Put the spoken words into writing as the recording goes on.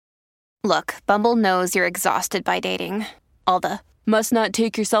Look, Bumble knows you're exhausted by dating. All the must not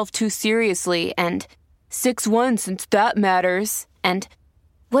take yourself too seriously and 6'1" since that matters. And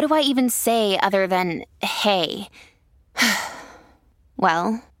what do I even say other than hey?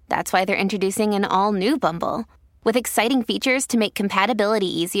 Well, that's why they're introducing an all-new Bumble with exciting features to make compatibility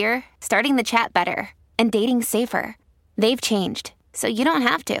easier, starting the chat better, and dating safer. They've changed, so you don't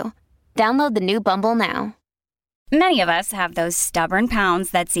have to. Download the new Bumble now. Many of us have those stubborn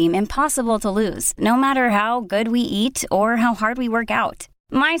pounds that seem impossible to lose, no matter how good we eat or how hard we work out.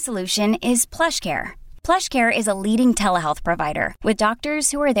 My solution is PlushCare. PlushCare is a leading telehealth provider with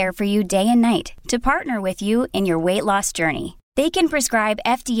doctors who are there for you day and night to partner with you in your weight loss journey. They can prescribe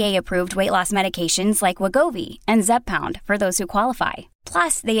FDA-approved weight loss medications like Wegovy and Zepbound for those who qualify.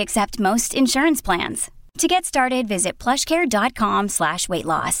 Plus, they accept most insurance plans. To get started, visit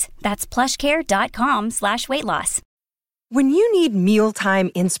plushcare.com/weightloss. That's plushcare.com/weightloss. When you need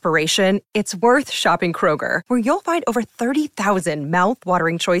mealtime inspiration, it's worth shopping Kroger, where you'll find over 30,000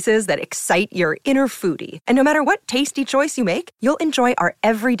 mouth-watering choices that excite your inner foodie. And no matter what tasty choice you make, you'll enjoy our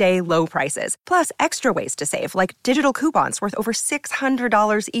everyday low prices, plus extra ways to save, like digital coupons worth over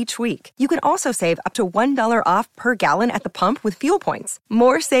 $600 each week. You can also save up to $1 off per gallon at the pump with fuel points.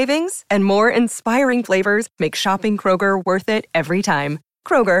 More savings and more inspiring flavors make shopping Kroger worth it every time.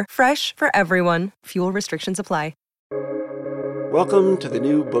 Kroger, fresh for everyone. Fuel restrictions apply. Welcome to the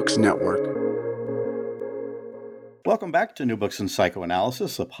New Books Network. Welcome back to New Books in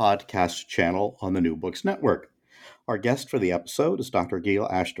Psychoanalysis, a podcast channel on the New Books Network. Our guest for the episode is Dr. Gail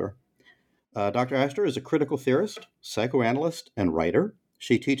Astor. Dr. Astor is a critical theorist, psychoanalyst, and writer.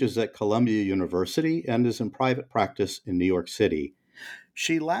 She teaches at Columbia University and is in private practice in New York City.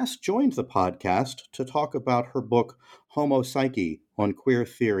 She last joined the podcast to talk about her book, Homo Psyche, on Queer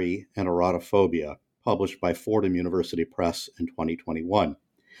Theory and Erotophobia, published by Fordham University Press in 2021.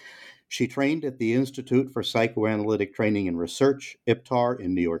 She trained at the Institute for Psychoanalytic Training and Research, IPTAR,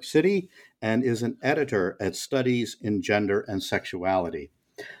 in New York City, and is an editor at Studies in Gender and Sexuality.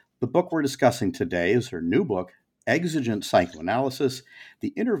 The book we're discussing today is her new book, Exigent Psychoanalysis,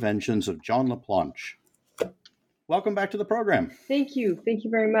 The Interventions of John Laplanche. Welcome back to the program. Thank you. Thank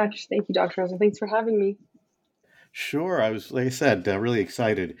you very much. Thank you, Dr. Rosen. Thanks for having me. Sure. I was, like I said, really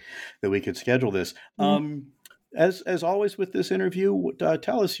excited that we could schedule this. As always with this interview,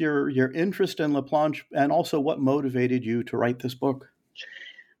 tell us your interest in Laplanche and also what motivated you to write this book.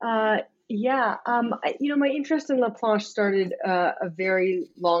 My interest in Laplanche started a very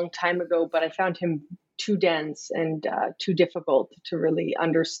long time ago, but I found him too dense and too difficult to really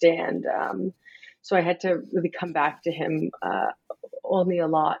understand. So I had to really come back to him only a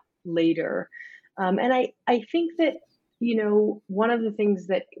lot later. And I think that, one of the things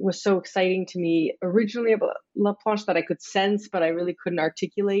that was so exciting to me originally about Laplanche that I could sense, but I really couldn't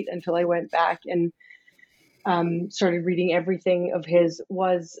articulate until I went back and started reading everything of his,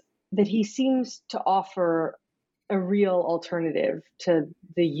 was that he seems to offer a real alternative to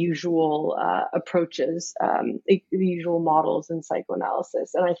the usual approaches, the usual models in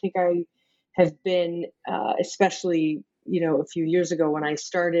psychoanalysis. And I think I have been, especially a few years ago when I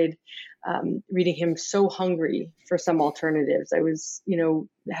started reading him, so hungry for some alternatives. I was,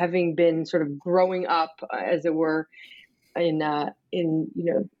 having been sort of growing up, as it were, growing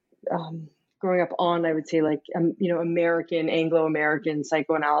up on, I would say, Anglo-American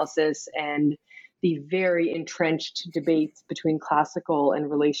psychoanalysis and the very entrenched debates between classical and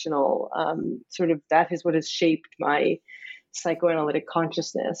relational, that is what has shaped my psychoanalytic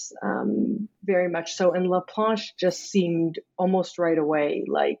consciousness, very much so. And Laplanche just seemed almost right away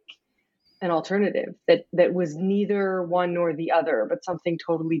like an alternative that was neither one nor the other, but something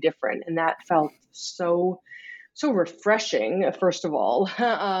totally different. And that felt so refreshing, first of all,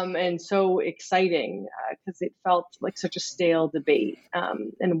 and so exciting, because it felt like such a stale debate,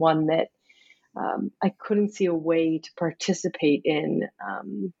 and one that I couldn't see a way to participate in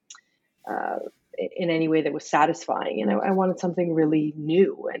any way that was satisfying. And I wanted something really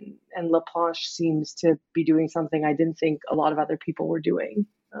new. And Laplanche seems to be doing something I didn't think a lot of other people were doing.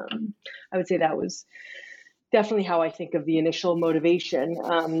 I would say that was definitely how I think of the initial motivation,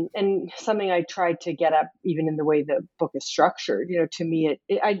 and something I tried to get at even in the way the book is structured. To me,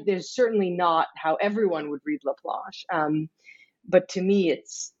 there's certainly not how everyone would read Laplanche. But to me,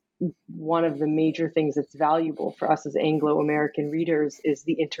 it's one of the major things that's valuable for us as Anglo-American readers is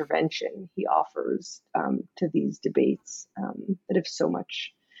the intervention he offers to these debates that have so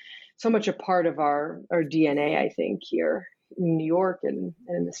much a part of our DNA, I think, here in New York and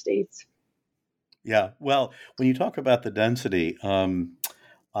in the States. Yeah. Well, when you talk about the density,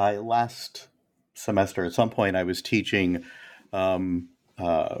 last semester at some point I was teaching,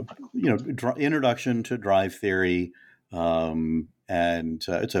 introduction to drive theory. And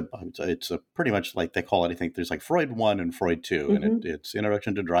it's a pretty much like they call it. I think there's like Freud 1 and Freud 2, and it's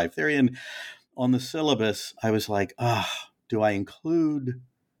Introduction to Drive Theory. And on the syllabus, I was like, do I include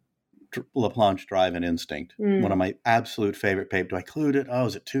Laplanche Drive and Instinct? One of my absolute favorite papers. Do I include it? Oh,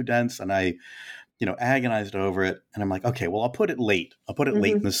 is it too dense? And I, agonized over it. And I'm like, okay, well, I'll put it late. I'll put it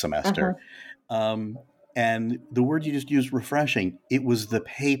late in the semester. And the word you just used, refreshing, it was the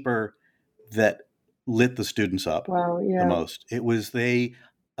paper that lit the students up the most. It was and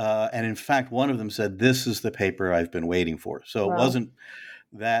in fact, one of them said, "This is the paper I've been waiting for." So it wasn't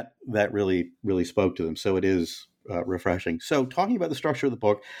that really spoke to them. So it is refreshing. So talking about the structure of the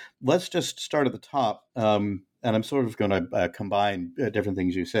book, let's just start at the top. And I'm sort of going to combine different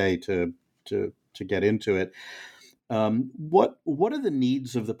things you say to get into it. What are the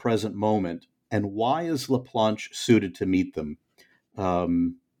needs of the present moment, and why is Laplanche suited to meet them?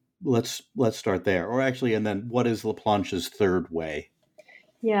 Let's start there. Or actually, and then what is Laplanche's third way?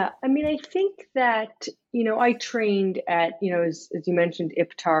 Yeah, I mean, I think that, I trained at, as you mentioned,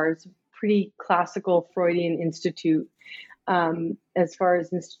 IPTAR, it's a pretty classical Freudian institute as far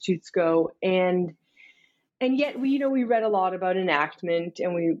as institutes go. And yet we read a lot about enactment,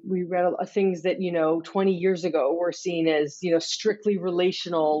 and we read things that, 20 years ago were seen as, strictly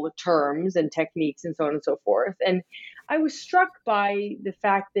relational terms and techniques and so on and so forth. And I was struck by the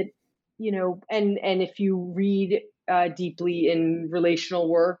fact that, and if you read deeply in relational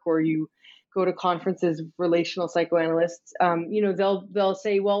work, or you go to conferences with relational psychoanalysts, they'll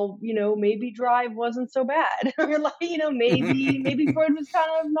say, well, maybe drive wasn't so bad, or like, maybe Freud was kind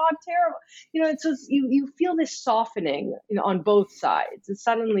of not terrible. It's just you feel this softening, on both sides. And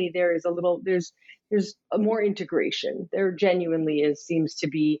suddenly there's a more integration. There genuinely seems to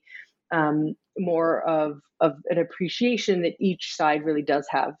be more of an appreciation that each side really does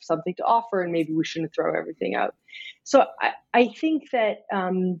have something to offer, and maybe we shouldn't throw everything out. So I think that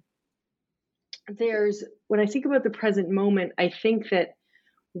when I think about the present moment, I think that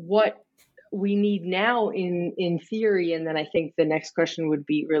what we need now in theory, and then I think the next question would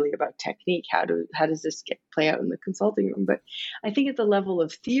be really about technique. How does this play out in the consulting room? But I think at the level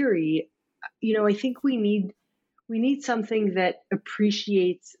of theory, I think we need something that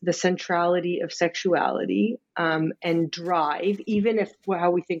appreciates the centrality of sexuality and drive, even if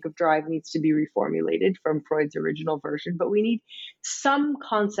how we think of drive needs to be reformulated from Freud's original version. But we need some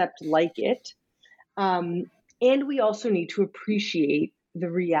concept like it. And we also need to appreciate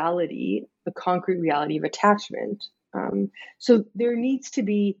the concrete reality of attachment. So there needs to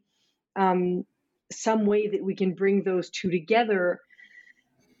be some way that we can bring those two together,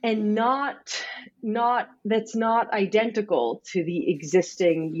 and that's not identical to the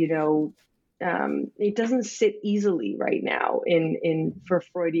existing, it doesn't sit easily right now for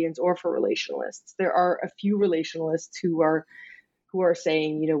Freudians or for relationalists. There are a few relationalists who are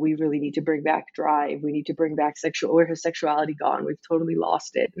saying, we really need to bring back drive. We need to bring back where has sexuality gone? We've totally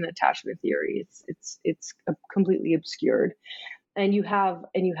lost it in attachment theory. It's completely obscured. And you have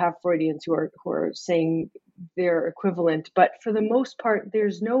Freudians who are saying they're equivalent, but for the most part,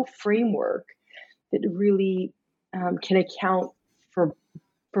 there's no framework that really can account for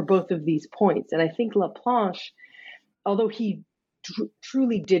both of these points. And I think Laplanche, although he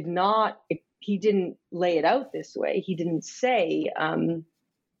truly didn't lay it out this way. He didn't say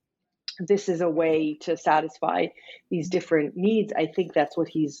this is a way to satisfy these different needs. I think that's what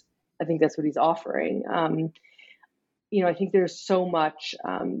he's offering. I think there's so much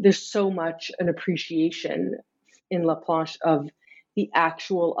an appreciation in Laplanche of the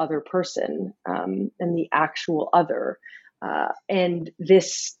actual other person and the actual other. And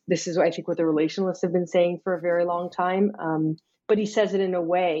this is, I think, what the relationalists have been saying for a very long time. But he says it in a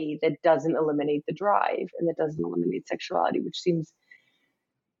way that doesn't eliminate the drive and that doesn't eliminate sexuality, which seems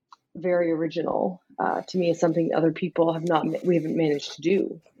very original to me. As something other people we haven't managed to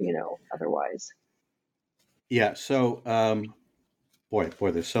do, otherwise. Yeah. So, boy,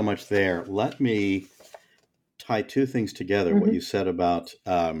 there's so much there. Let me tie two things together. What you said about,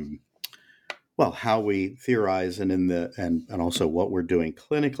 how we theorize and also what we're doing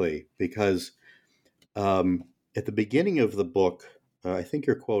clinically, because at the beginning of the book, I think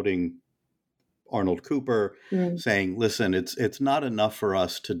you're quoting Arnold Cooper saying, listen, it's not enough for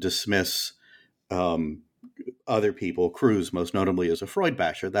us to dismiss other people, Kruse most notably as a Freud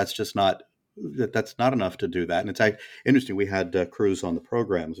basher. That's not enough to do that. And it's interesting. We had Kruse on the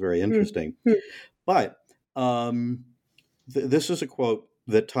program. It's very interesting. But this is a quote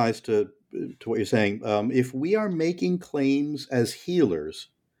that ties to what you're saying. If we are making claims as healers,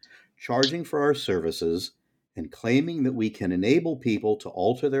 charging for our services, and claiming that we can enable people to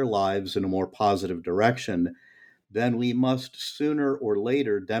alter their lives in a more positive direction, then we must sooner or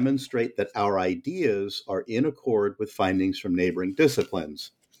later demonstrate that our ideas are in accord with findings from neighboring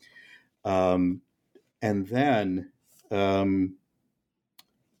disciplines. And then, from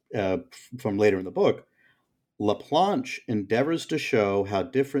later in the book, Laplanche endeavors to show how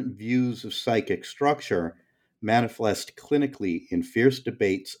different views of psychic structure manifest clinically in fierce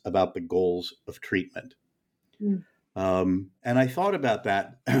debates about the goals of treatment. And I thought about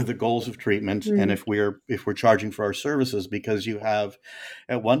that, the goals of treatment, and if we're charging for our services, because you have,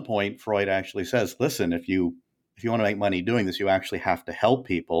 at one point, Freud actually says, listen, if you want to make money doing this, you actually have to help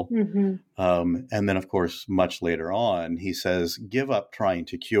people. And then, of course, much later on, he says, give up trying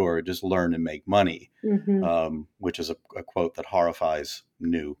to cure, just learn and make money, which is a quote that horrifies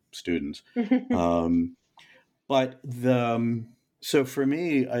new students. So for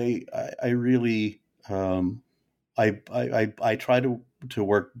me, I really, I try to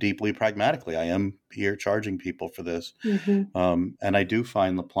work deeply pragmatically. I am here charging people for this. And I do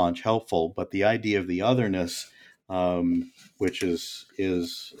find Laplanche helpful, but the idea of the otherness, which is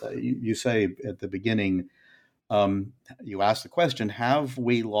you say at the beginning, you ask the question, have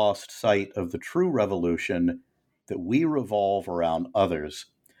we lost sight of the true revolution that we revolve around others?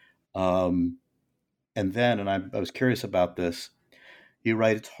 And I was curious about this, you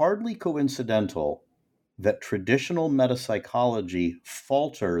write, it's hardly coincidental that traditional metapsychology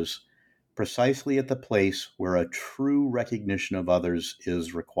falters precisely at the place where a true recognition of others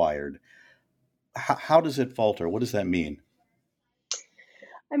is required. How does it falter? What does that mean?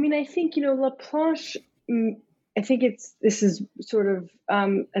 I mean, I think, Laplanche, I think this is sort of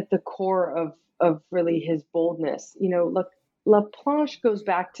at the core of really his boldness. Laplanche goes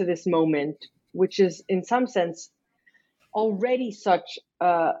back to this moment, which is in some sense already such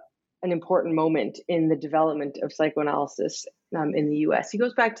an important moment in the development of psychoanalysis in the US. He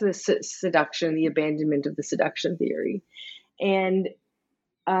goes back to the seduction, the abandonment of the seduction theory. And,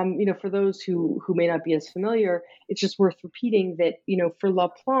 for those who may not be as familiar, it's just worth repeating that, for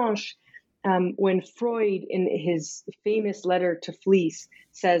Laplanche, when Freud, in his famous letter to Fliess,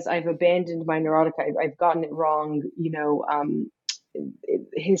 says, I've abandoned my neurotica, I've gotten it wrong,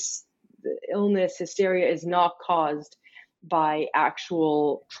 his illness, hysteria is not caused by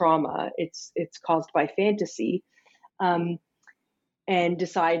actual trauma. It's caused by fantasy, and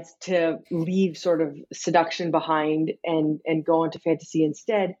decides to leave sort of seduction behind and go into fantasy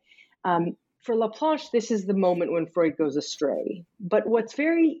instead. For Laplanche, this is the moment when Freud goes astray. But what's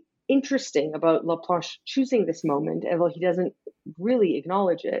very interesting about Laplanche choosing this moment, although he doesn't really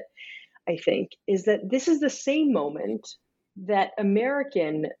acknowledge it, I think, is that this is the same moment that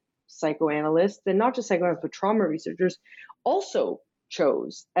American psychoanalysts, and not just psychoanalysts, but trauma researchers, also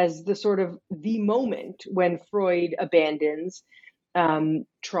chose as the sort of the moment when Freud abandons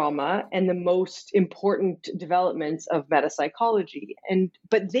trauma and the most important developments of metapsychology.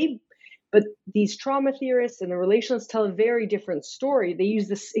 But these trauma theorists and the relationalists tell a very different story. They use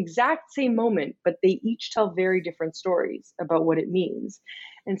this exact same moment, but they each tell very different stories about what it means.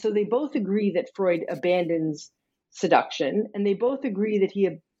 And so they both agree that Freud abandons seduction, and they both agree that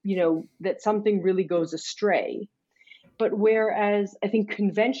that something really goes astray. But whereas I think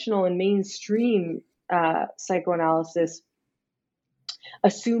conventional and mainstream psychoanalysis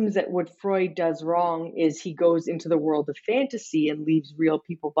assumes that what Freud does wrong is he goes into the world of fantasy and leaves real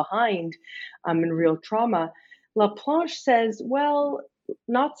people behind and real trauma, Laplanche says, well,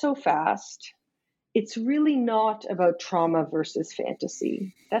 not so fast. It's really not about trauma versus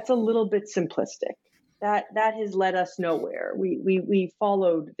fantasy. That's a little bit simplistic. That has led us nowhere. We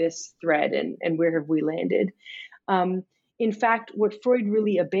followed this thread, and where have we landed? In fact, what Freud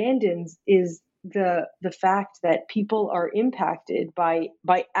really abandons is the fact that people are impacted by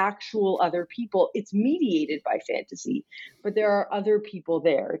actual other people. It's mediated by fantasy, but there are other people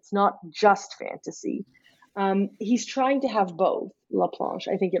there. It's not just fantasy. He's trying to have both, Laplanche,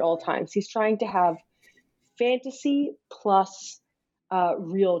 I think, at all times. He's trying to have fantasy plus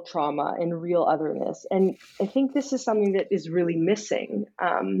real trauma and real otherness. And I think this is something that is really missing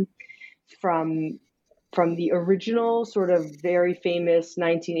from the original sort of very famous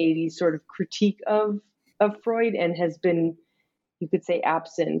 1980s sort of critique of Freud, and has been, you could say,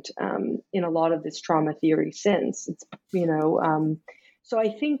 absent in a lot of this trauma theory since. It's, so I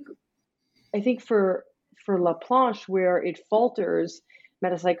think for Laplanche, where it falters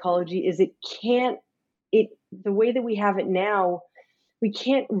metapsychology is the way that we have it now, we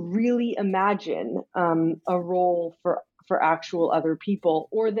can't really imagine a role for actual other people,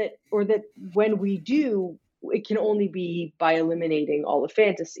 or that when we do, it can only be by eliminating all the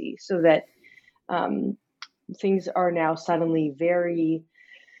fantasy, so that things are now suddenly very,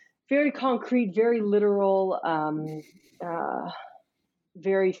 very concrete, very literal,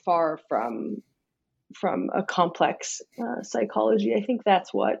 very far from a complex psychology. I think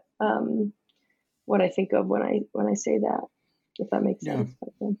that's what I think of when I say that, if that makes sense.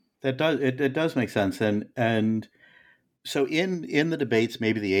 That does it does make sense, and so in the debates,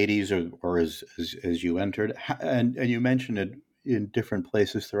 maybe the 80s or as you entered, and you mentioned it in different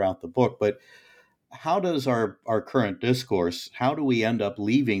places throughout the book, but how does our current discourse, how do we end up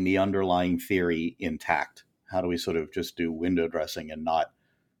leaving the underlying theory intact? How do we sort of just do window dressing and not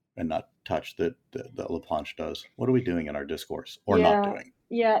touch that Laplanche does? What are we doing in our discourse or not doing?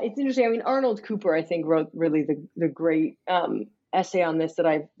 Yeah, it's interesting. I mean, Arnold Cooper, I think, wrote really the great essay on this that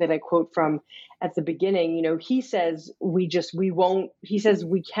I quote from at the beginning. You know, he says we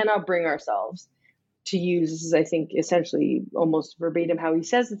cannot bring ourselves to use, this is, I think, essentially almost verbatim how he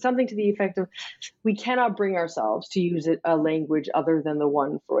says it, something to the effect of, we cannot bring ourselves to use a language other than the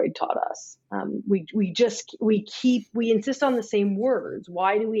one Freud taught us. We insist on the same words.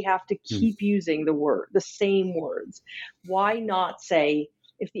 Why do we have to keep using the same words? Why not say,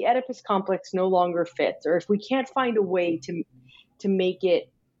 if the Oedipus complex no longer fits, or if we can't find a way to make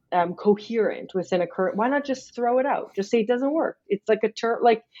it coherent within a current, why not just throw it out? Just say it doesn't work. It's like a term,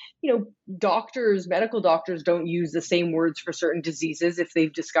 like, you know, medical doctors don't use the same words for certain diseases. If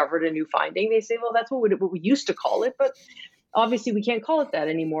they've discovered a new finding, they say, well, that's what we used to call it, but obviously we can't call it that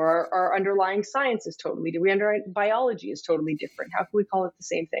anymore. Our underlying science is totally different. Underlying biology is totally different. How can we call it the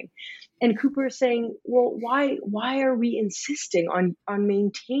same thing? And Cooper is saying, well, why are we insisting on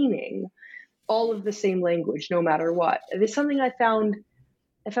maintaining all of the same language no matter what? This is something I found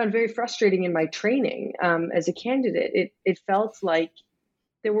very frustrating in my training as a candidate. It felt like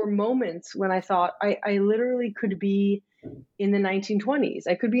there were moments when I thought I literally could be in the 1920s.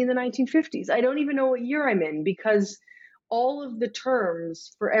 I could be in the 1950s. I don't even know what year I'm in, because all of the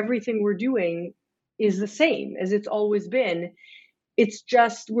terms for everything we're doing is the same as it's always been. It's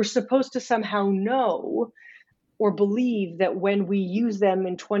just we're supposed to somehow know or believe that when we use them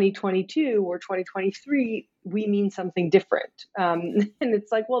in 2022 or 2023, we mean something different. And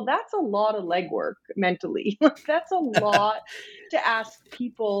it's like, well, that's a lot of legwork mentally. That's a lot to ask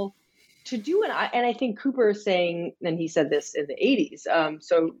people to do. And I think Cooper is saying, and he said this in the 80s.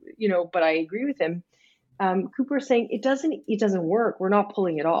 So, you know, but I agree with him. Cooper is saying it doesn't work. We're not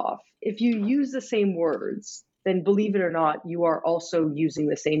pulling it off. If you use the same words, then believe it or not, you are also using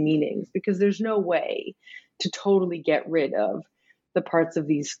the same meanings, because there's no way to totally get rid of the parts of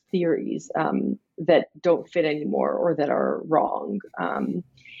these theories that don't fit anymore or that are wrong. And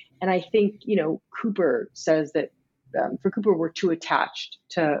I think, you know, Cooper says that for Cooper, we're too attached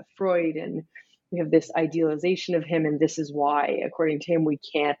to Freud, and we have this idealization of him. And this is why, according to him, we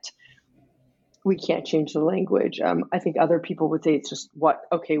can't change the language. I think other people would say it's just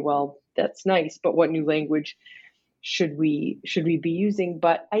okay, well, that's nice, but what new language should we be using?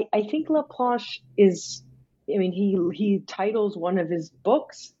 But I think Laplanche is, I mean, he titles one of his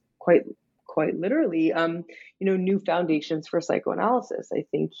books quite literally, you know, New Foundations for Psychoanalysis. I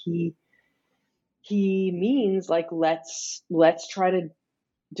think he means like, let's try to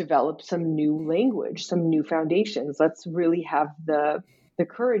develop some new language, some new foundations. Let's really have the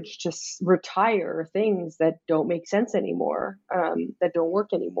courage to retire things that don't make sense anymore, that don't work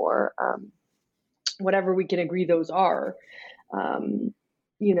anymore, whatever we can agree those are,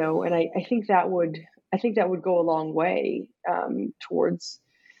 you know. And I think that would go a long way towards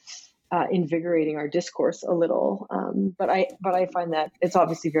invigorating our discourse a little. But I find that it's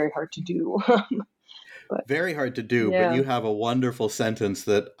obviously very hard to do. Very hard to do, yeah. But you have a wonderful sentence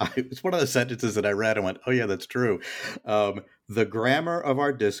it's one of the sentences that I read and went, oh yeah, that's true. The grammar of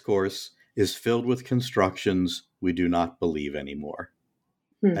our discourse is filled with constructions we do not believe anymore.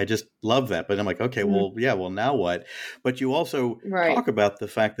 I just love that. But I'm like, okay, well, now what? But you also talk about the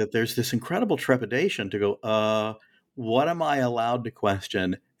fact that there's this incredible trepidation to go, what am I allowed to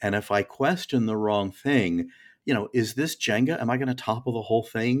question? And if I question the wrong thing, you know, is this Jenga? Am I going to topple the whole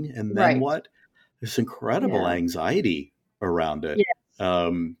thing? And then what? This incredible anxiety around it.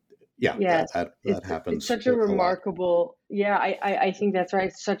 Yes. That happens. It's such a remarkable. I think that's right.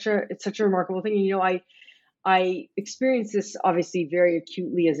 It's such a remarkable thing. You know, I experienced this obviously very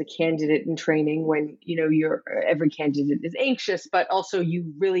acutely as a candidate in training, when, you know, every candidate is anxious, but also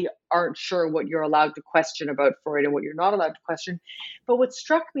you really aren't sure what you're allowed to question about Freud and what you're not allowed to question. But what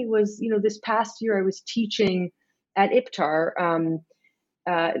struck me was, you know, this past year I was teaching at IPTAR,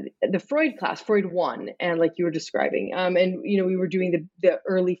 the Freud class, Freud 1, and like you were describing, and, you know, we were doing the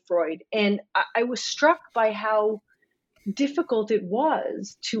early Freud, and I was struck by how difficult it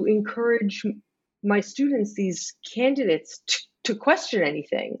was to encourage my students, these candidates, to question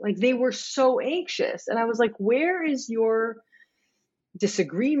anything. Like, they were so anxious. And I was like, where is your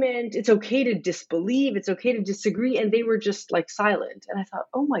disagreement? It's okay to disbelieve. It's okay to disagree. And they were just like silent. And I thought,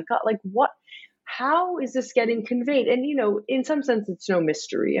 oh my God, like what? How is this getting conveyed? And, in some sense, it's no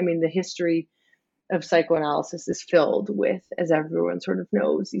mystery. I mean, the history of psychoanalysis is filled with, as everyone sort of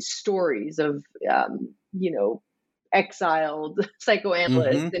knows, these stories of, exiled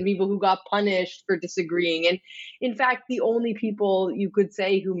psychoanalysts and people who got punished for disagreeing. And in fact, the only people you could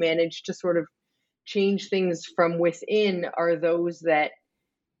say who managed to sort of change things from within are those that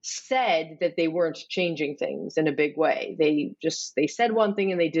said that they weren't changing things in a big way. They said one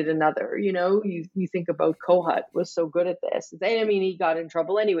thing and they did another. You think about Kohut was so good at this. I mean, he got in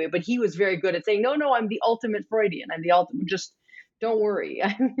trouble anyway, but he was very good at saying, no, I'm the ultimate Freudian. I'm the ultimate, just don't worry.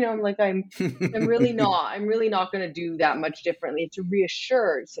 I'm like, I'm really not going to do that much differently. To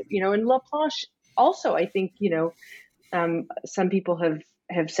reassure, and Laplanche also, I think, some people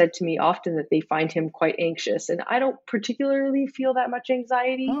have said to me often that they find him quite anxious, and I don't particularly feel that much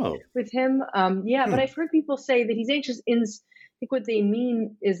anxiety with him. But I've heard people say that he's anxious. I think what they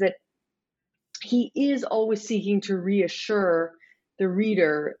mean is that he is always seeking to reassure the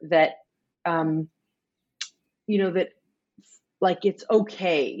reader that, that like it's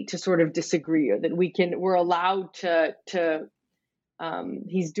okay to sort of disagree, or that we're allowed to.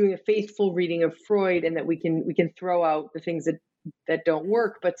 He's doing a faithful reading of Freud, and that we can throw out the things that don't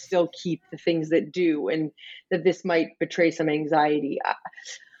work, but still keep the things that do, and that this might betray some anxiety.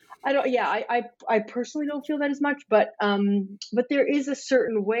 I personally don't feel that as much, but there is a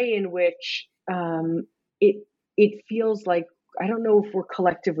certain way in which it feels like, I don't know if we're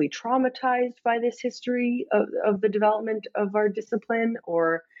collectively traumatized by this history of the development of our discipline,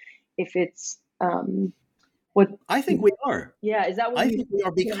 or if it's what I think we are. Yeah, is that what I think we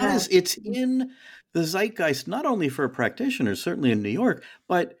are, because it's in the zeitgeist, not only for practitioners, certainly in New York,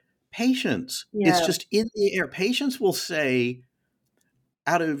 but patients. Yeah. It's just in the air. Patients will say,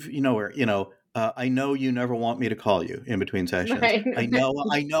 out of, I know you never want me to call you in between sessions. Right. I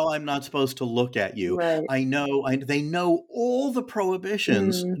know I'm not supposed to look at you. Right. They know all the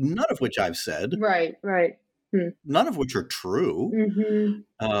prohibitions, none of which I've said. Right. None of which are true.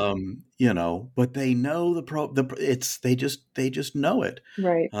 But they know they just know it.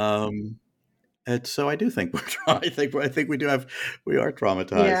 Right. And so I do think I think we are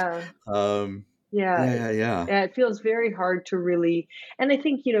traumatized. Yeah. It feels very hard to really, and I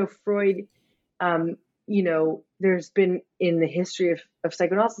think, Freud, there's been in the history of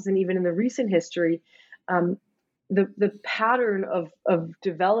psychoanalysis, and even in the recent history, the pattern of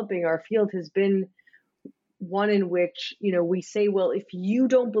developing our field has been one in which, we say, well, if you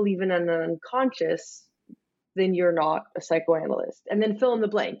don't believe in an unconscious, then you're not a psychoanalyst. And then fill in the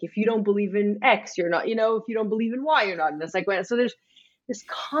blank. If you don't believe in X, you're not, if you don't believe in Y, you're not a psychoanalyst. So there's this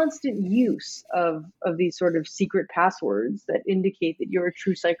constant use of these sort of secret passwords that indicate that you're a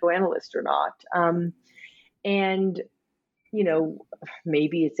true psychoanalyst or not. And,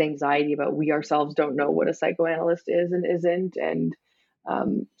 maybe it's anxiety about we ourselves don't know what a psychoanalyst is and isn't. And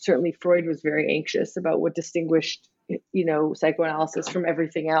certainly Freud was very anxious about what distinguished, psychoanalysis from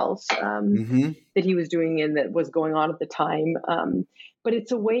everything else that he was doing and that was going on at the time. But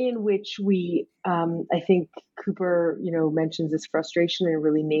it's a way in which we, I think Cooper, mentions this frustration and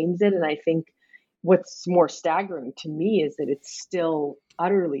really names it. And I think what's more staggering to me is that it's still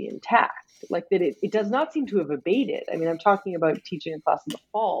utterly intact, like that it does not seem to have abated. I mean, I'm talking about teaching a class in the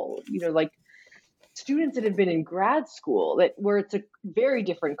fall, like students that have been in grad school where it's a very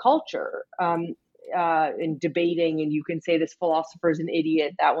different culture in debating, and you can say this philosopher is an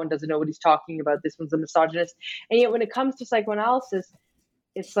idiot, that one doesn't know what he's talking about, this one's a misogynist. And yet when it comes to psychoanalysis,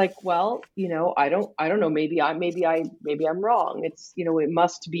 it's like, well, I don't know, maybe I'm wrong. It's, it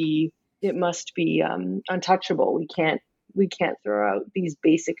must be untouchable. We can't throw out these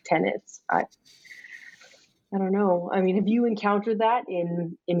basic tenets. I don't know. I mean, have you encountered that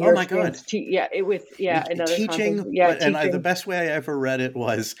in your experience? In other teaching? Teaching. The best way I ever read it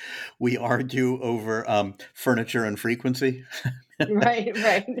was, we argue over furniture and frequency. Right.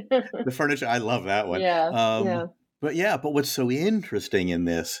 The furniture, I love that one. But what's so interesting in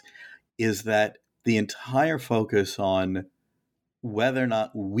this is that the entire focus on whether or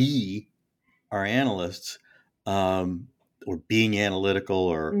not we are analysts, or being analytical,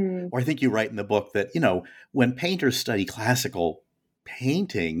 or I think you write in the book that, when painters study classical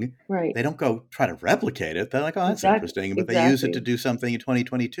painting, right, they don't go try to replicate it. They're like, oh, that's interesting, but they use it to do something in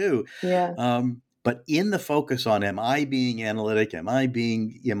 2022. Yeah. But in the focus on, am I being analytic? Am I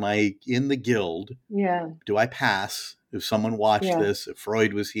in the guild? Yeah. Do I pass? If someone watched this, if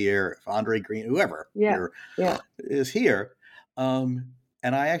Freud was here, if Andre Green, whoever here is here. And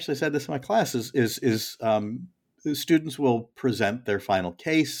I actually said this in my classes students will present their final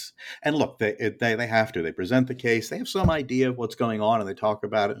case. And look, they have to. They present the case. They have some idea of what's going on, and they talk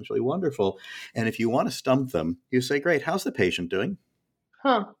about it. And it's really wonderful. And if you want to stump them, you say, great, how's the patient doing?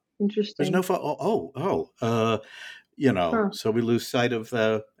 Huh. Interesting. There's no so we lose sight of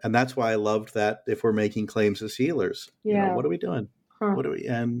and that's why I loved that if we're making claims as healers, what are we doing? What do we,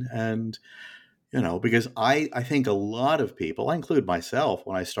 and because I think a lot of people, I include myself,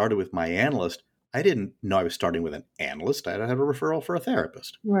 when I started with my analyst, I didn't know I was starting with an analyst. I had a referral for a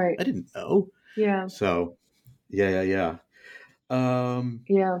therapist. Right. I didn't know. Yeah. So, yeah.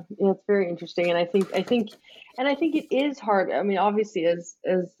 It's very interesting, and I think it is hard. I mean, obviously, as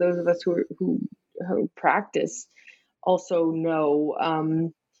those of us who practice also know,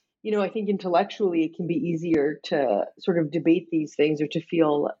 I think intellectually it can be easier to sort of debate these things or to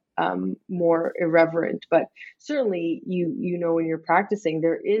feel more irreverent. But certainly, when you're practicing,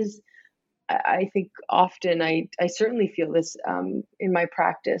 there is. I think often I certainly feel this in my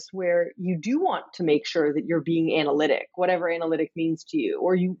practice, where you do want to make sure that you're being analytic, whatever analytic means to you,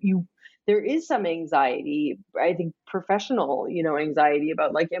 or there is some anxiety, I think professional, anxiety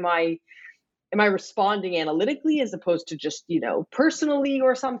about like, am I responding analytically as opposed to just, personally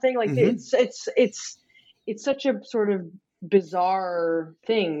or something like it's such a sort of bizarre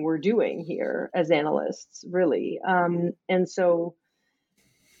thing we're doing here as analysts, really. And so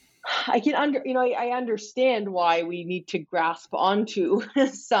I can I understand why we need to grasp onto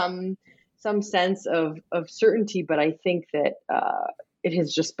some sense of certainty, but I think that it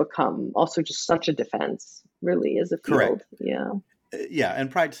has just become also just such a defense, really, as a field. Correct. Yeah. Yeah, and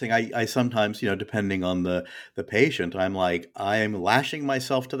practicing, I sometimes, depending on the patient, I'm like, I am lashing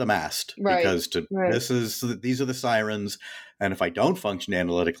myself to the mast because these are the sirens, and if I don't function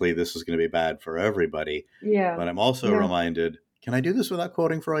analytically, this is going to be bad for everybody. Yeah. But I'm also reminded, can I do this without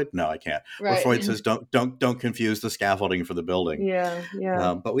quoting Freud? No, I can't. Right. Or Freud says, don't confuse the scaffolding for the building. Yeah.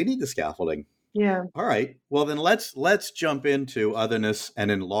 But we need the scaffolding. Yeah. All right. Well, then let's jump into otherness and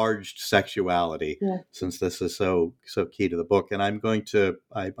enlarged sexuality, since this is so key to the book. And I'm going to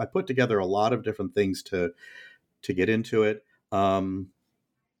I put together a lot of different things to get into it. And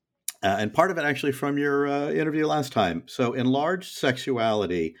part of it actually from your interview last time. So enlarged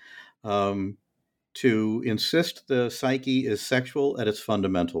sexuality. To insist the psyche is sexual at its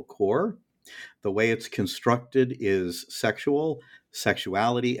fundamental core. The way it's constructed is sexual.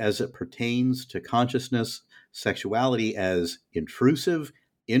 Sexuality as it pertains to consciousness. Sexuality as intrusive,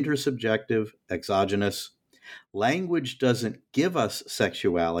 intersubjective, exogenous. Language doesn't give us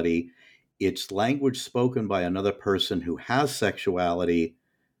sexuality. It's language spoken by another person who has sexuality.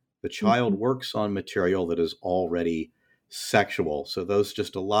 The child works on material that is already sexual. So those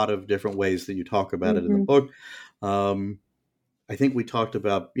just a lot of different ways that you talk about it in the book. I think we talked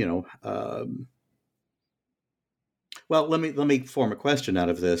about, well, let me form a question out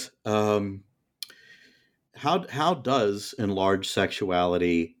of this. How does enlarged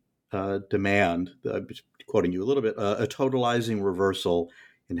sexuality demand, quoting you a little bit, a totalizing reversal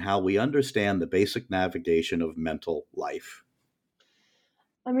in how we understand the basic navigation of mental life?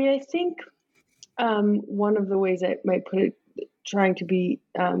 I mean, I think one of the ways I might put it, trying to be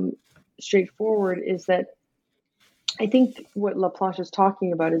straightforward, is that I think what Laplanche is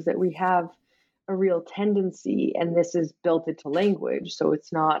talking about is that we have a real tendency, and this is built into language, so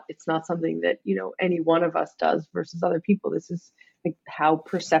it's not something that any one of us does versus other people. This is like how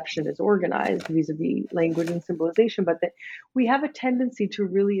perception is organized vis-a-vis language and symbolization, but that we have a tendency to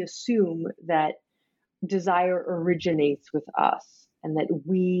really assume that desire originates with us, and that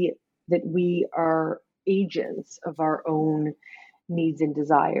we are agents of our own needs and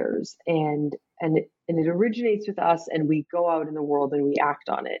desires, and it originates with us, and we go out in the world and we act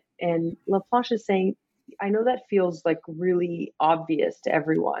on it. And Laplanche is saying, I know that feels like really obvious to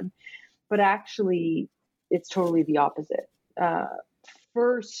everyone, but actually it's totally the opposite.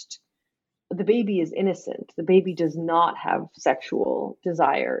 First, the baby is innocent. The baby does not have sexual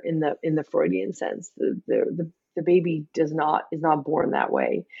desire in the Freudian sense. The baby is not born that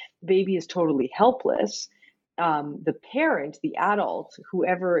way. The baby is totally helpless. The parent, the adult,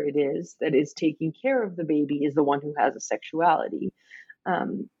 whoever it is that is taking care of the baby, is the one who has a sexuality.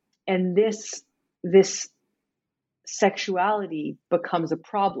 And this sexuality becomes a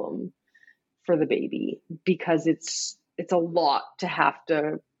problem for the baby because it's a lot to have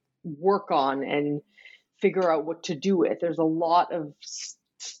to work on and figure out what to do with. There's a lot of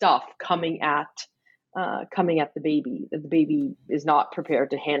stuff coming at coming at the baby that the baby is not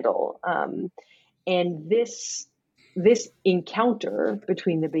prepared to handle. And this encounter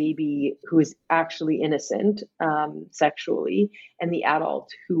between the baby who is actually innocent sexually and the adult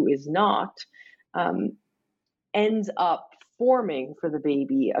who is not ends up forming for the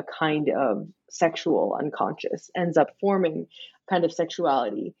baby a kind of sexual unconscious, ends up forming kind of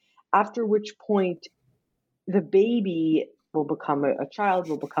sexuality, after which point the baby will become a child,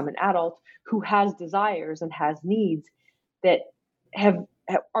 will become an adult who has desires and has needs that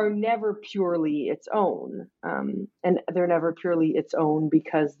are never purely its own, and they're never purely its own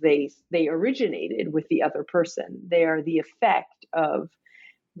because they originated with the other person. They are the effect of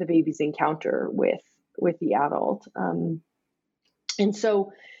the baby's encounter with the adult, and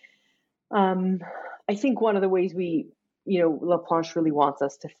so I think one of the ways Laplanche really wants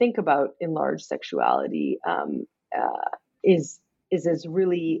us to think about enlarged sexuality is as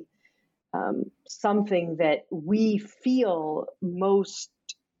really something that we feel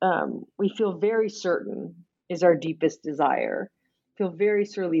very certain is our deepest desire. Feel very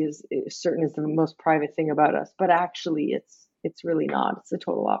certain is the most private thing about us, but actually it's really not. It's the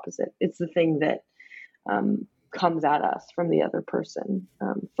total opposite. It's the thing that comes at us from the other person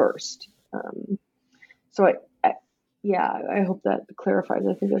first. So I hope that clarifies.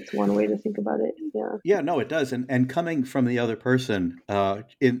 I think that's one way to think about it. Yeah. Yeah, no, it does. And coming from the other person,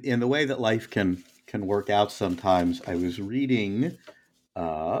 in the way that life can work out sometimes. I was reading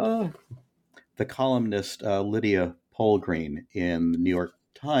the columnist Lydia Polgreen in the New York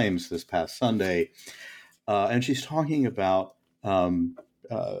Times this past Sunday, and she's talking about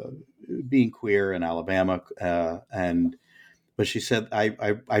being queer in Alabama, but she said,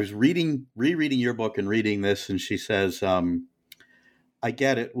 I was rereading your book and reading this, and she says, I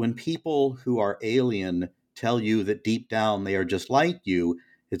get it. When people who are alien tell you that deep down they are just like you,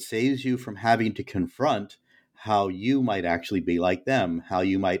 it saves you from having to confront how you might actually be like them, how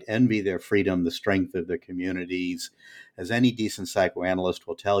you might envy their freedom, the strength of their communities. As any decent psychoanalyst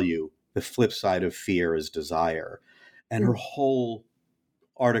will tell you, the flip side of fear is desire. And her whole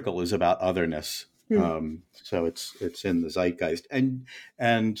article is about otherness. So it's in the zeitgeist.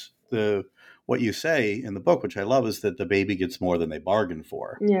 And what you say in the book, which I love, is that the baby gets more than they bargain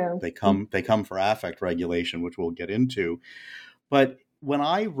for. Yeah. They come for affect regulation, which we'll get into. But when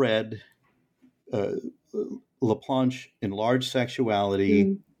I read Laplanche, enlarged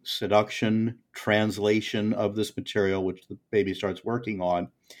sexuality, seduction, translation of this material, which the baby starts working on,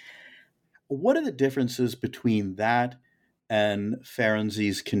 what are the differences between that and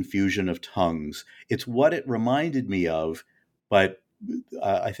Ferenzi's Confusion of Tongues? It's what it reminded me of, but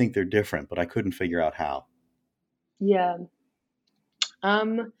I think they're different, but I couldn't figure out how. Yeah.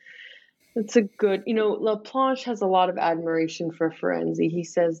 That's a good, Laplanche has a lot of admiration for Ferenczi. He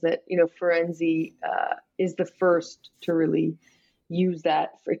says that, Ferenczi is the first to really use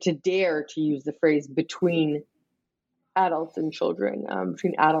to dare to use the phrase between adults and children,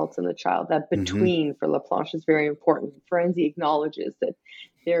 between adults and the child. That between for Laplanche is very important. Ferenczi acknowledges that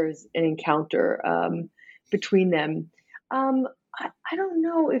there is an encounter between them. I don't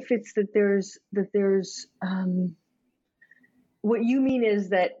know if it's that there's what you mean is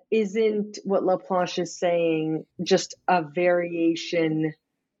that isn't what Laplanche is saying just a variation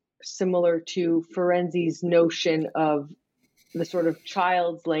similar to Ferenczi's notion of the sort of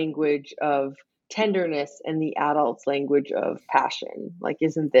child's language of tenderness and the adult's language of passion? Like,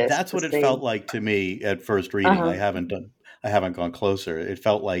 isn't this? That's what it felt like to me at first reading. I haven't gone closer. It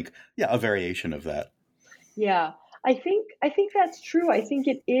felt like, a variation of that. Yeah. I think that's true. I think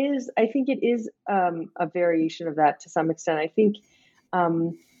it is a variation of that to some extent. I think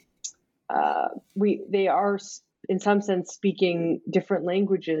they are in some sense speaking different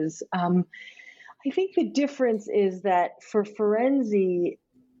languages. I think the difference is that for Ferenczi,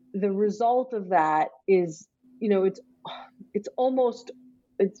 the result of that is, it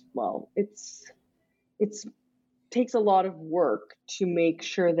takes a lot of work to make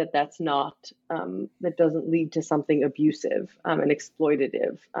sure that that's not, that doesn't lead to something abusive and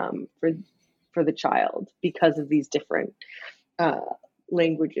exploitative for the child because of these different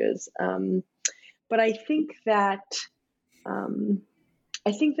languages. But I think that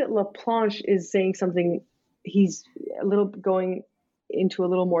Laplanche is saying something. He's going into a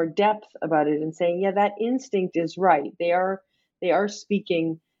little more depth about it and saying, that instinct is right. They are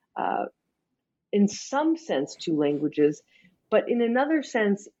speaking in some sense two languages, but in another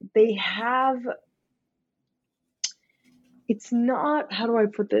sense, they have, it's not, how do I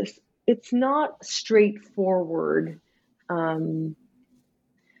put this? It's not straightforward.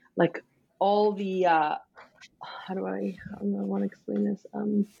 Like all the, how do I want to explain this?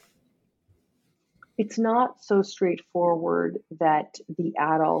 it's not so straightforward that the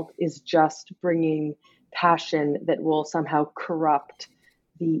adult is just bringing passion that will somehow corrupt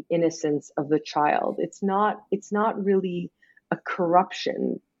the innocence of the child. It's not really a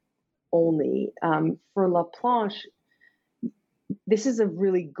corruption only. For Laplanche, this is a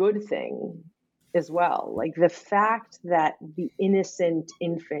really good thing as well. Like the fact that the innocent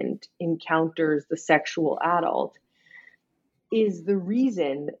infant encounters the sexual adult is the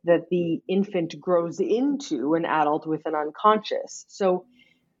reason that the infant grows into an adult with an unconscious. So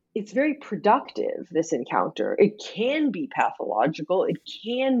it's very productive, this encounter. It can be pathological, it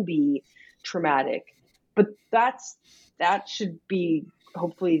can be traumatic, but that should be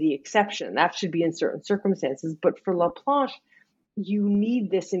hopefully the exception. That should be in certain circumstances. But for Laplanche, you need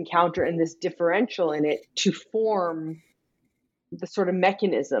this encounter and this differential in it to form the sort of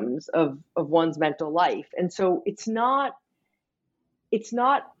mechanisms of one's mental life. And so it's not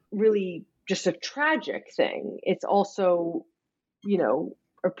really just a tragic thing. It's also,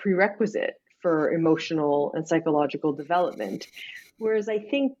 a prerequisite for emotional and psychological development. Whereas I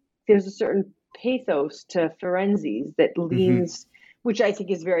think there's a certain pathos to Ferenczi's that leans, which I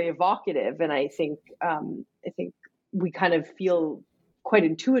think is very evocative. And I think we kind of feel quite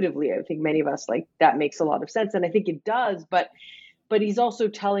intuitively, I think many of us, like, that makes a lot of sense. And I think it does, but he's also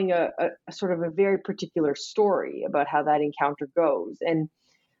telling a sort of a very particular story about how that encounter goes. And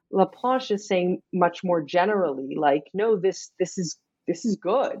Laplanche is saying much more generally, like, no, this is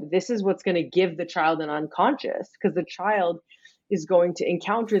good. This is what's going to give the child an unconscious, because the child is going to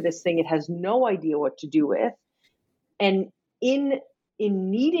encounter this thing it has no idea what to do with. And in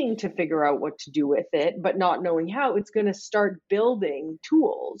needing to figure out what to do with it, but not knowing how, it's going to start building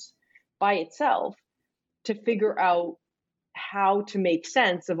tools by itself to figure out how to make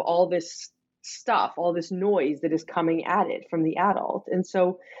sense of all this stuff, all this noise that is coming at it from the adult. And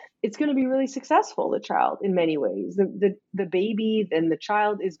so it's going to be really successful, the child, in many ways. The baby and the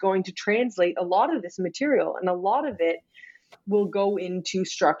child is going to translate a lot of this material, and a lot of it will go into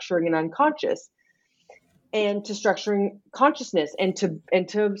structuring an unconscious, and to structuring consciousness, and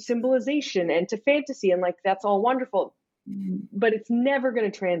to symbolization, and to fantasy, and like, that's all wonderful, but it's never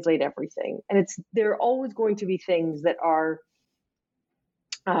going to translate everything. And there are always going to be things that are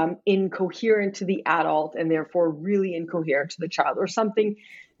incoherent to the adult, and therefore really incoherent to the child, or something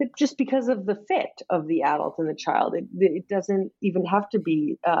that, just because of the fit of the adult and the child, it doesn't even have to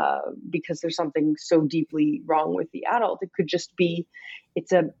be because there's something so deeply wrong with the adult. It could just be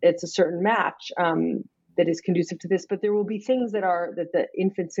it's a certain match that is conducive to this. But there will be things that the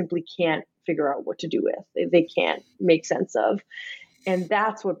infant simply can't figure out what to do with. They can't make sense of, and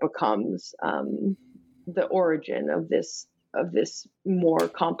that's what becomes the origin of this more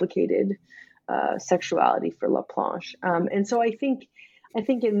complicated sexuality for Laplanche. And so I think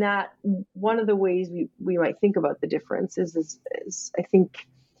in that, one of the ways we might think about the difference is I think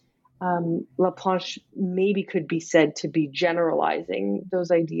Laplanche maybe could be said to be generalizing those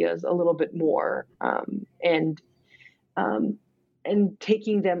ideas a little bit more, and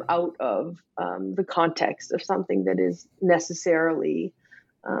taking them out of the context of something that is necessarily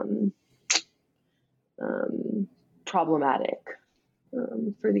problematic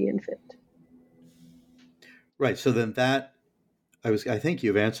for the infant. Right. So then I think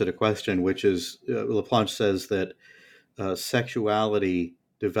you've answered a question, which is Laplanche says that sexuality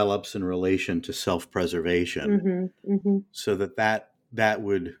develops in relation to self-preservation. So that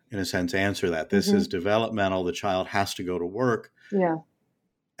would, in a sense, answer that. This is developmental. The child has to go to work. Yeah.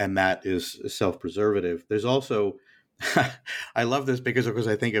 And that is self-preservative. There's also, I love this because, of course,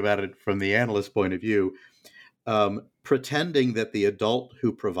 I think about it from the analyst's point of view, pretending that the adult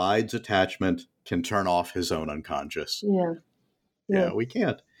who provides attachment can turn off his own unconscious. Yeah, we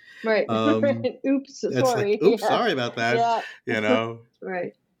can't. Right. Oops, sorry. Like, oops, sorry about that. Yeah.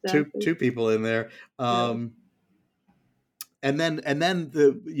 Right. Exactly. Two people in there. And then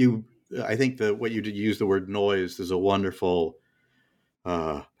I think what you did use the word noise. There's a wonderful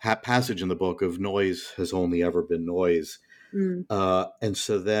passage in the book of noise has only ever been noise. And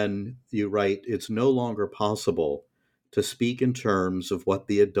so then you write, it's no longer possible to speak in terms of what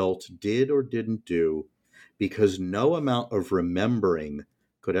the adult did or didn't do, because no amount of remembering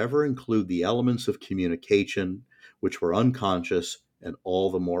could ever include the elements of communication which were unconscious and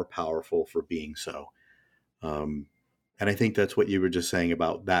all the more powerful for being so. And I think that's what you were just saying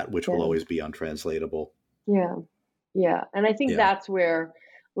about that, which will always be untranslatable. Yeah. Yeah. And I think that's where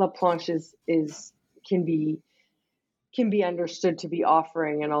Laplanche can be understood to be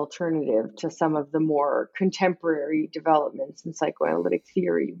offering an alternative to some of the more contemporary developments in psychoanalytic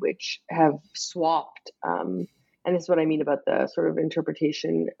theory, which have swapped and this is what I mean about the sort of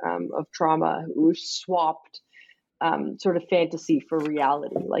interpretation of trauma, who swapped sort of fantasy for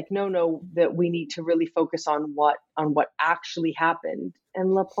reality. Like, no, that we need to really focus on what actually happened. And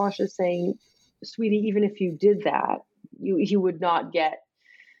Laplanche is saying, sweetie, even if you did that, you would not get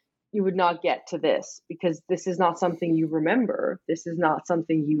to this, because this is not something you remember. This is not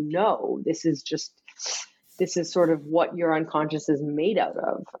something you know. This is sort of what your unconscious is made out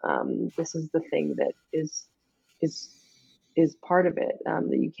of. This is the thing that is part of it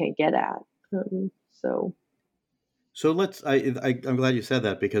that you can't get at. So let's. I'm glad you said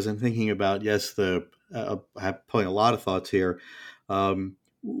that, because I'm thinking about I'm pulling a lot of thoughts here.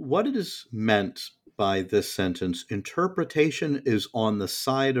 What is meant by this sentence? Interpretation is on the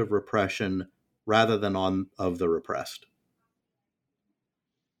side of repression rather than of the repressed.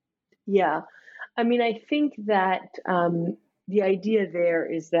 Yeah, I mean, I think that the idea there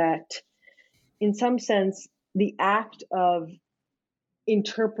is that, in some sense, the act of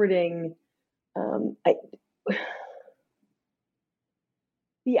interpreting,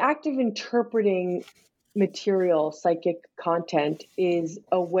 material psychic content is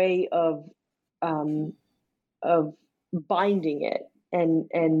a way of binding it and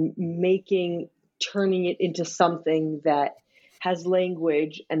turning it into something that has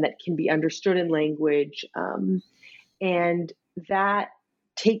language and that can be understood in language, and that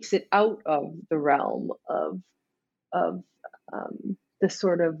takes it out of the realm of the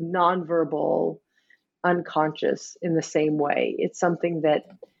sort of nonverbal unconscious in the same way. It's something that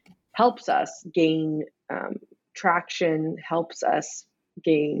helps us gain traction, helps us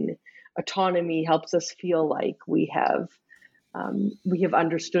gain autonomy, helps us feel like we have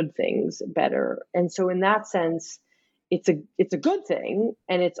understood things better. And so, in that sense, it's a good thing,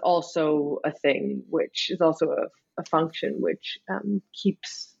 and it's also a thing which is also a function which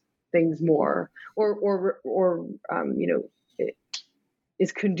keeps things more or it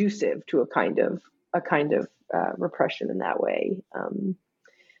is conducive to a kind of repression in that way,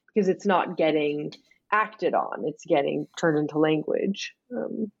 because it's not getting acted on; it's getting turned into language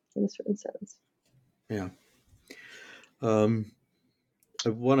in a certain sense. Yeah. I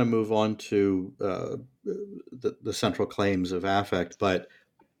want to move on to the central claims of affect, but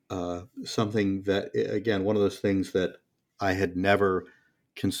something that, again, one of those things that I had never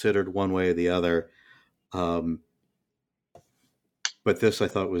considered one way or the other. But this I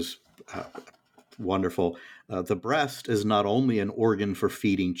thought was wonderful. The breast is not only an organ for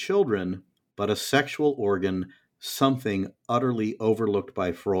feeding children, but a sexual organ, something utterly overlooked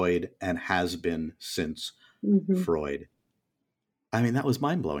by Freud and has been since Freud. I mean, that was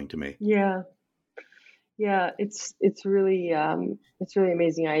mind-blowing to me. Yeah, it's really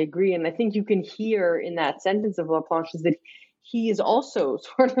amazing. I agree, and I think you can hear in that sentence of Laplanche's that he is also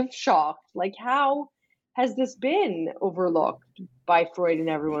sort of shocked. Like, how has this been overlooked by Freud and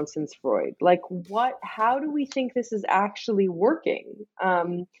everyone since Freud? Like, what? How do we think this is actually working?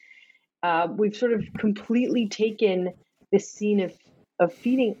 We've sort of completely taken this scene of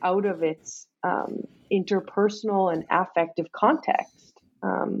feeding out of its interpersonal and affective context,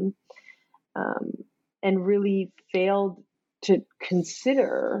 and really failed to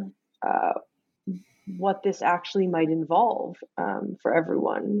consider what this actually might involve for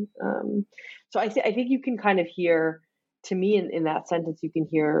everyone. So I think you can kind of hear, to me, in that sentence, you can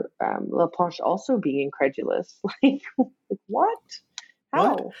hear Laplanche also being incredulous. Like what?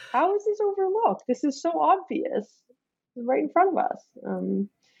 How? What? How is this overlooked? This is so obvious, right in front of us.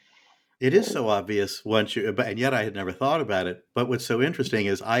 It is so obvious and yet I had never thought about it. But what's so interesting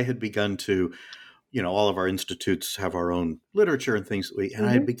is I had begun to, all of our institutes have our own literature and things. And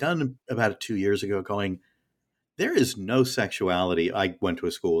I had begun about 2 years ago going, there is no sexuality. I went to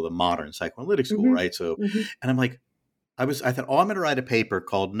a school, the modern psychoanalytic school, right? So, and I'm like, I thought, I'm going to write a paper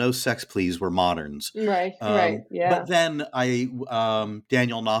called "No Sex Please, We're Moderns." Right, yeah. But then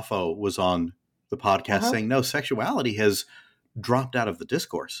Daniel Nafo was on the podcast saying, no, sexuality has dropped out of the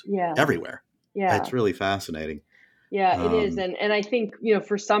discourse everywhere. Yeah. It's really fascinating. Yeah, it is. And I think,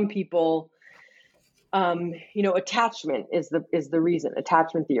 for some people, attachment is the reason.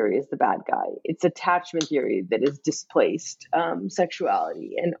 Attachment theory is the bad guy. It's attachment theory that has displaced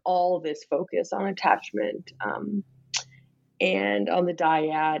sexuality, and all this focus on attachment and on the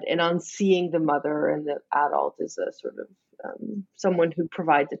dyad and on seeing the mother and the adult as a sort of someone who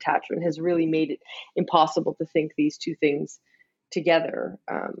provides attachment has really made it impossible to think these two things together.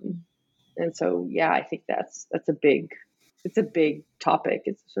 And so, I think it's a big topic.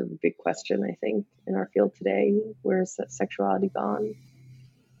 It's sort of a big question, I think, in our field today. Where's sexuality gone?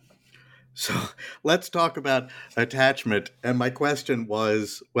 So let's talk about attachment. And my question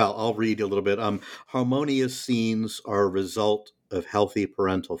was, well, I'll read you a little bit. Harmonious scenes are a result of healthy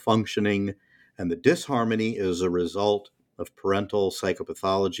parental functioning, and the disharmony is a result of parental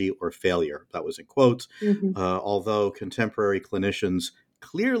psychopathology or failure. That was in quotes. Although contemporary clinicians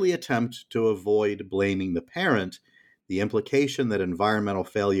clearly attempt to avoid blaming the parent, the implication that environmental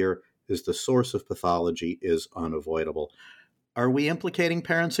failure is the source of pathology is unavoidable. Are we implicating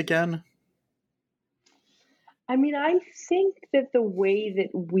parents again? I mean, I think that the way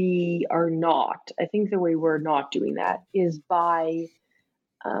that I think the way we're not doing that is by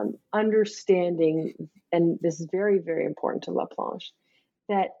understanding, and this is very, very important to Laplanche,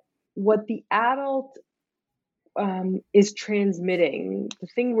 that what the adult is transmitting, the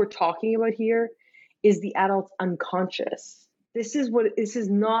thing we're talking about here, is the adult's unconscious. This is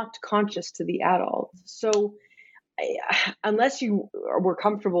not conscious to the adult. So unless you were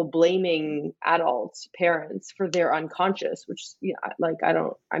comfortable blaming adults, parents, for their unconscious, which,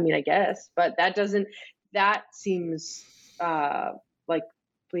 I guess, but that seems like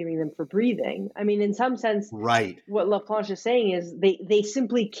blaming them for breathing. I mean, in some sense, right. What Laplanche is saying is they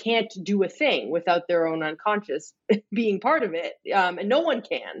simply can't do a thing without their own unconscious being part of it, and no one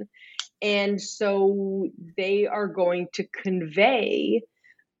can. And so they are going to convey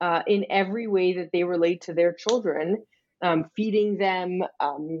in every way that they relate to their children, feeding them,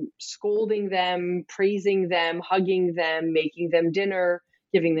 scolding them, praising them, hugging them, making them dinner,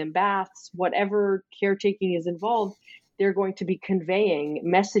 giving them baths, whatever caretaking is involved, they're going to be conveying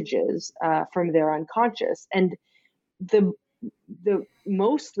messages from their unconscious. And the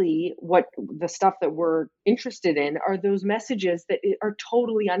mostly what the stuff that we're interested in are those messages that are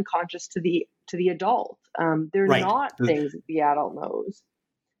totally unconscious to the adult. They're right. not things that the adult knows.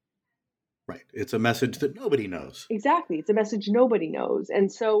 Right. It's a message that nobody knows. Exactly. It's a message nobody knows.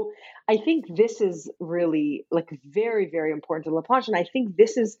 And so I think this is really very, very important to Laplanche. And I think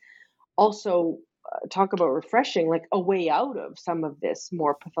this is also, talk about refreshing, like a way out of some of this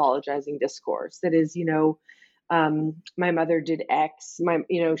more pathologizing discourse that is, my mother did X,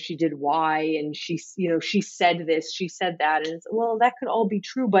 she did Y, and she said this, she said that. And well, that could all be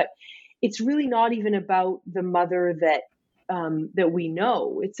true, but it's really not even about the mother that we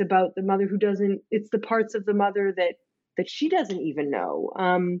know. It's about the mother who doesn't. It's the parts of the mother that she doesn't even know,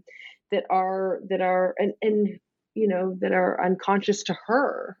 that are that are unconscious to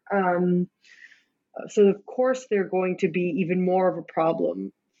her. So of course they're going to be even more of a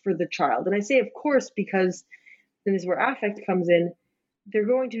problem for the child. And I say of course because then is where affect comes in. They're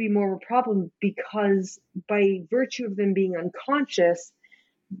going to be more of a problem because by virtue of them being unconscious,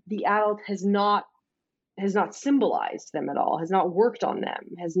 the adult has not symbolized them at all, has not worked on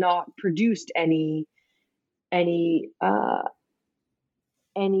them, has not produced any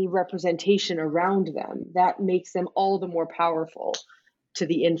representation around them that makes them all the more powerful to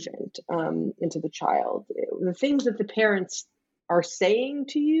the infant, and to the child. The things that the parents are saying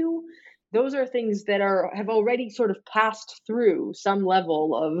to you, those are things that have already sort of passed through some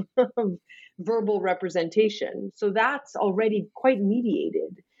level of verbal representation. So that's already quite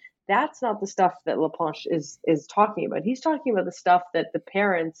mediated. That's not the stuff that Laplanche is talking about. He's talking about the stuff that the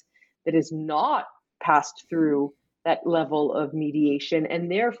parents that is not passed through that level of mediation,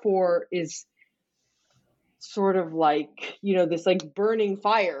 and therefore is sort of like, this like burning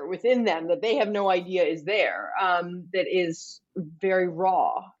fire within them that they have no idea is there, that is very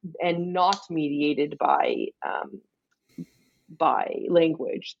raw and not mediated by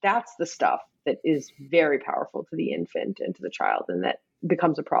language. That's the stuff that is very powerful to the infant and to the child, and that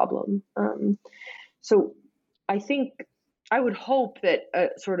becomes a problem. So I think I would hope that a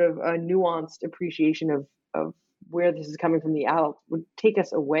sort of a nuanced appreciation of where this is coming from the adult would take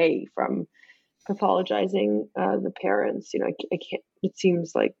us away from pathologizing the parents. I can't. It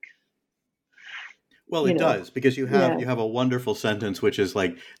seems like. Well, it does, because you have a wonderful sentence, which is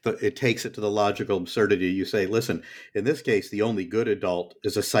like it takes it to the logical absurdity. You say, listen, in this case, the only good adult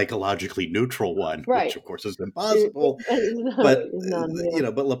is a psychologically neutral one, right. Which of course is impossible. But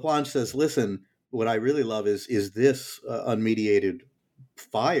Laplanche says, listen, what I really love is this unmediated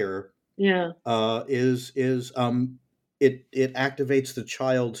fire. Yeah. It activates the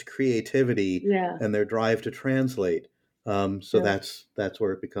child's creativity and their drive to translate. That's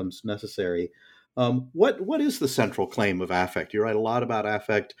where it becomes necessary. What is the central claim of affect? You write a lot about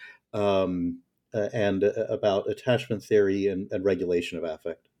affect and about attachment theory and regulation of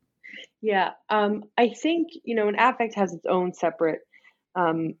affect. Yeah, I think an affect has its own separate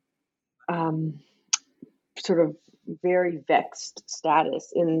sort of very vexed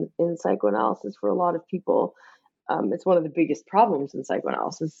status in psychoanalysis for a lot of people. it's one of the biggest problems in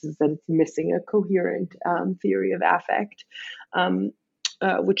psychoanalysis is that it's missing a coherent theory of affect,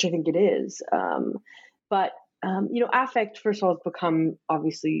 which I think it is. But affect, first of all, has become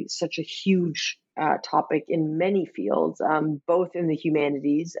obviously such a huge topic in many fields, both in the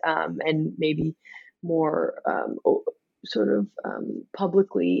humanities and maybe more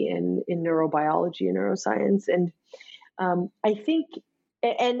publicly in neurobiology and neuroscience. And I think,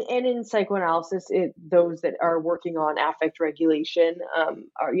 and in psychoanalysis, those that are working on affect regulation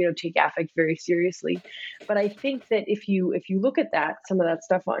take affect very seriously. But I think that if you look at some of that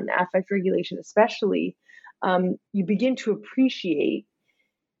stuff on affect regulation, especially, you begin to appreciate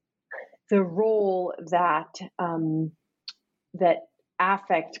the role that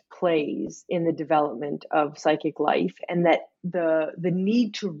affect plays in the development of psychic life, and that the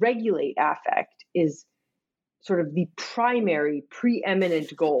need to regulate affect is sort of the primary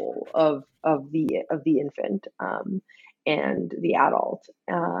preeminent goal of the infant and the adult,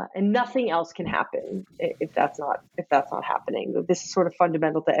 and nothing else can happen if that's not happening. This is sort of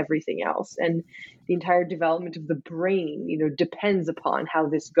fundamental to everything else, and the entire development of the brain, depends upon how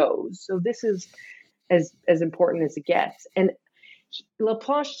this goes. So this is as important as it gets. And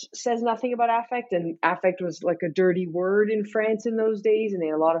Laplanche says nothing about affect, and affect was like a dirty word in France in those days, and they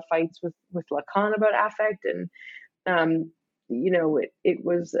had a lot of fights with Lacan about affect, and it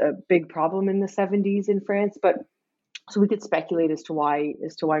was a big problem in the 70s in France. But so we could speculate as to why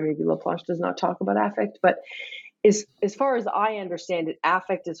maybe Laplanche does not talk about affect. But as far as I understand it,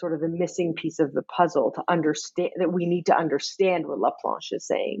 affect is sort of the missing piece of the puzzle to understand, that we need to understand what Laplanche is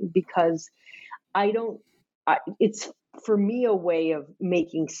saying, because it's for me a way of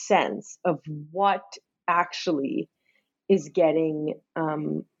making sense of what actually is getting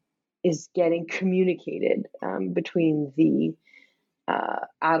communicated between the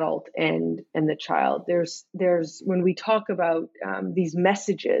adult and the child. There's when we talk about these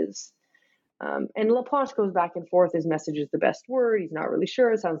messages, and Laplanche goes back and forth. His message is the best word. He's not really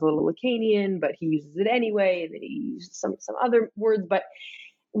sure. It sounds a little Lacanian, but he uses it anyway, and then he uses some other words. But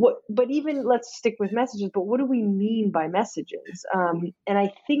even, let's stick with messages, but what do we mean by messages? And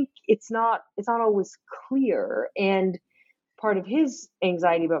I think it's not always clear. And part of his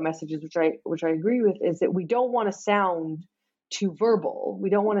anxiety about messages, which I agree with, is that we don't want to sound too verbal. We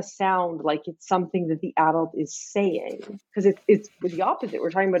don't want to sound like it's something that the adult is saying, because it's the opposite.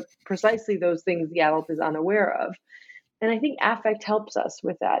 We're talking about precisely those things the adult is unaware of. And I think affect helps us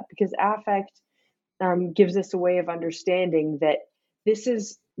with that, because affect gives us a way of understanding that this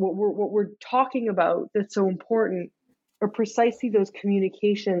is what we're talking about that's so important, are precisely those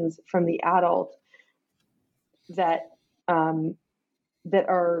communications from the adult that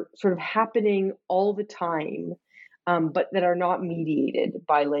are sort of happening all the time, but that are not mediated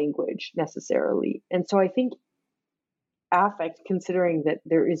by language necessarily. And so I think affect, considering that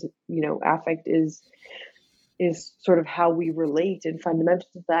there is, affect is sort of how we relate, and fundamental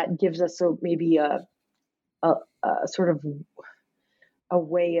to that, gives us maybe a sort of a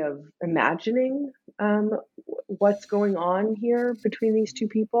way of imagining what's going on here between these two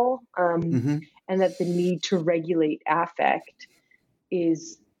people, and that the need to regulate affect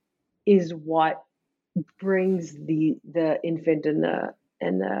is what brings the infant and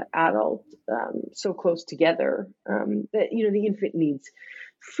the adult so close together. That the infant needs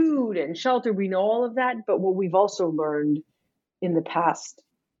food and shelter. We know all of that, but what we've also learned in the past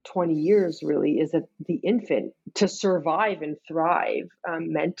 20 years really is that the infant, to survive and thrive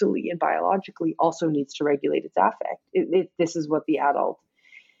mentally and biologically, also needs to regulate its affect. This is what the adult,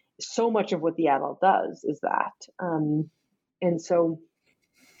 so much of what the adult does is that. And so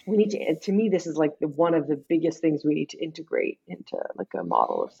we need to me, this is like one of the biggest things we need to integrate into like a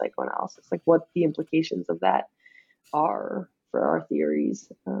model of psychoanalysis, like what the implications of that are for our theories.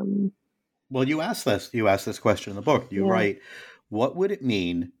 Well, you asked this question in the book. You write, what would it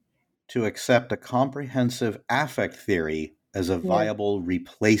mean to accept a comprehensive affect theory as a viable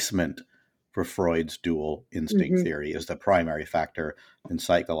replacement for Freud's dual instinct theory as the primary factor in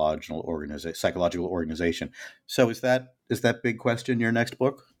psychological organization? So is that big question your next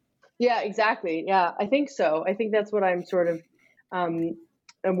book? Yeah, exactly. Yeah, I think so. I think that's what I'm sort of I'm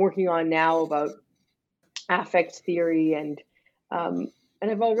working on now about affect theory, and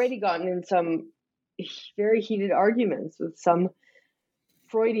I've already gotten in some very heated arguments with some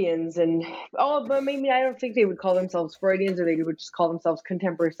Freudians, but maybe I don't think they would call themselves Freudians, or they would just call themselves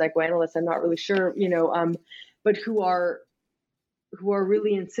contemporary psychoanalysts. I'm not really sure, but who are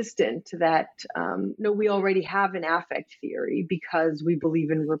really insistent that no, we already have an affect theory because we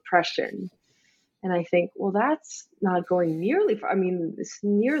believe in repression. And I think, well, that's not going nearly far. I mean, it's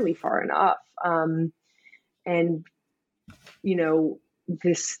nearly far enough. and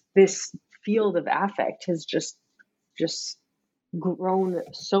this field of affect has just grown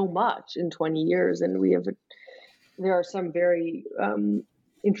so much in 20 years, and there are some very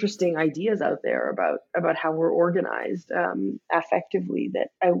interesting ideas out there about how we're organized affectively that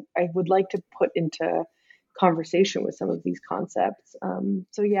I would like to put into conversation with some of these concepts.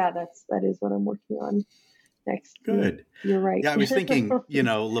 So yeah, that is what I'm working on next. Good. You're right. Yeah, I was thinking,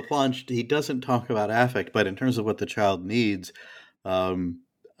 Laplanche, he doesn't talk about affect, but in terms of what the child needs, in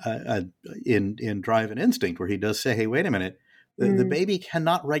Drive and Instinct, where he does say, hey, wait a minute, the baby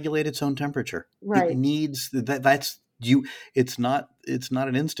cannot regulate its own temperature. Right. It needs that's you. It's not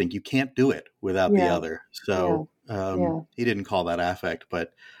an instinct. You can't do it without the other. So he didn't call that affect,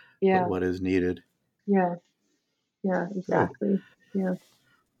 but what is needed. Yeah. Yeah, exactly. Good. Yeah.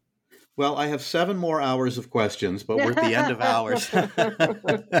 Well, I have 7 more hours of questions, but we're at the end of ours.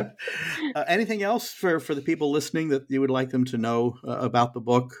 Anything else for the people listening that you would like them to know about the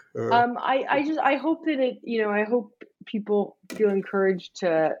book? I hope that I hope people feel encouraged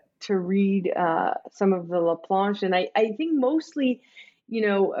to read some of the Laplanche, and I think mostly,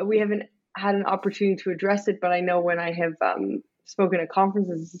 we haven't had an opportunity to address it, but I know when I have spoken at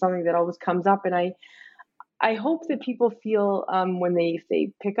conferences, it's something that always comes up, and I hope that people feel when if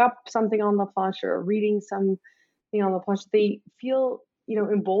they pick up something on Laplanche or reading something on Laplanche, they feel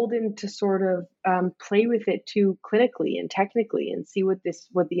emboldened to sort of play with it too clinically and technically and see what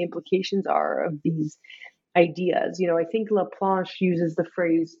the implications are of these ideas. I think Laplanche uses the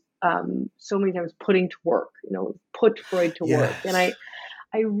phrase so many times, putting to work. Put Freud to work, and I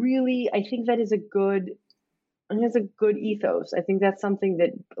think that is a good ethos. I think that's something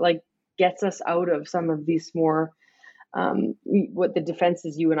that gets us out of some of these more what the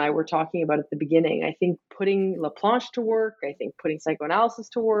defenses you and I were talking about at the beginning. I think putting Laplanche to work, I think putting psychoanalysis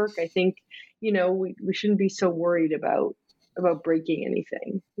to work, I think we shouldn't be so worried about breaking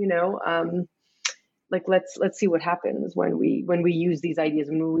anything. Let's see what happens when we use these ideas,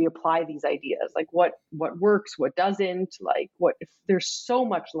 when we apply these ideas, like what works, what doesn't, what if there's so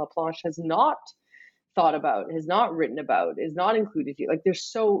much Laplanche has not thought about, has not written about, is not included here. There's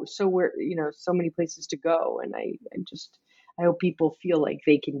so so many places to go, and I hope people feel like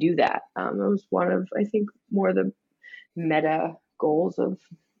they can do that. It was one of, I think, more of the meta goals of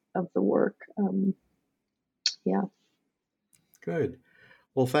the work. Good.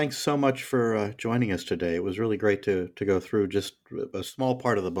 Well, thanks so much for joining us today. It was really great to go through just a small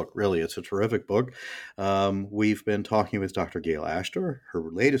part of the book, really. It's a terrific book. We've been talking with Dr. Gail Astor, her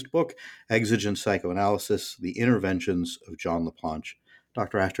latest book, Exigent Psychoanalysis, The Interventions of John Laplanche.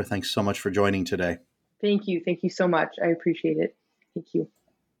 Dr. Astor, thanks so much for joining today. Thank you. Thank you so much. I appreciate it. Thank you.